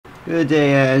Good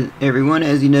day, everyone.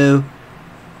 As you know,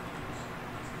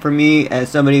 for me, as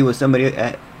somebody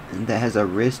that has a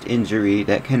wrist injury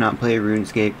that cannot play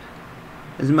RuneScape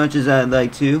as much as I'd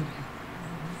like to,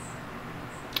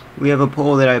 we have a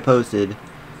poll that I posted.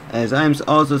 As I'm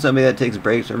also somebody that takes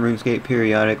breaks from RuneScape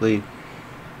periodically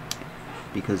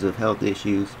because of health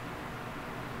issues.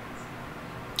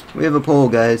 We have a poll,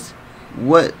 guys.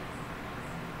 What,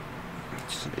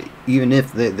 even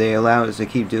if they allow us to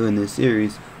keep doing this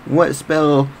series, what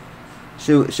spell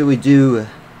should we do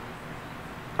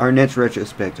our next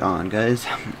retrospect on, guys?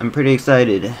 I'm pretty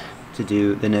excited to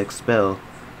do the next spell,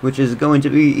 which is going to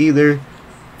be either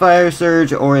Fire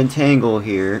Surge or Entangle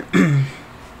here.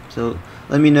 So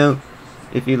let me know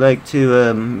if you'd like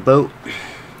to vote.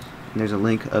 There's a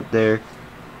link up there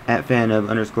at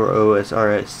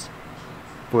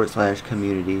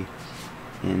fanub_OSRS/community,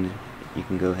 and you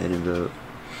can go ahead and vote.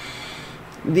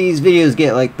 These videos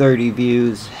get like 30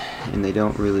 views and they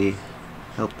don't really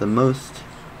help the most,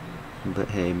 but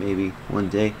hey, maybe one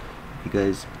day if you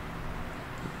guys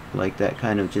like that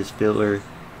kind of just filler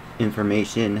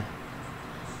information,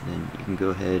 then you can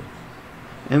go ahead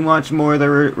and watch more of the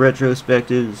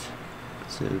retrospectives.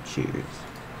 So cheers.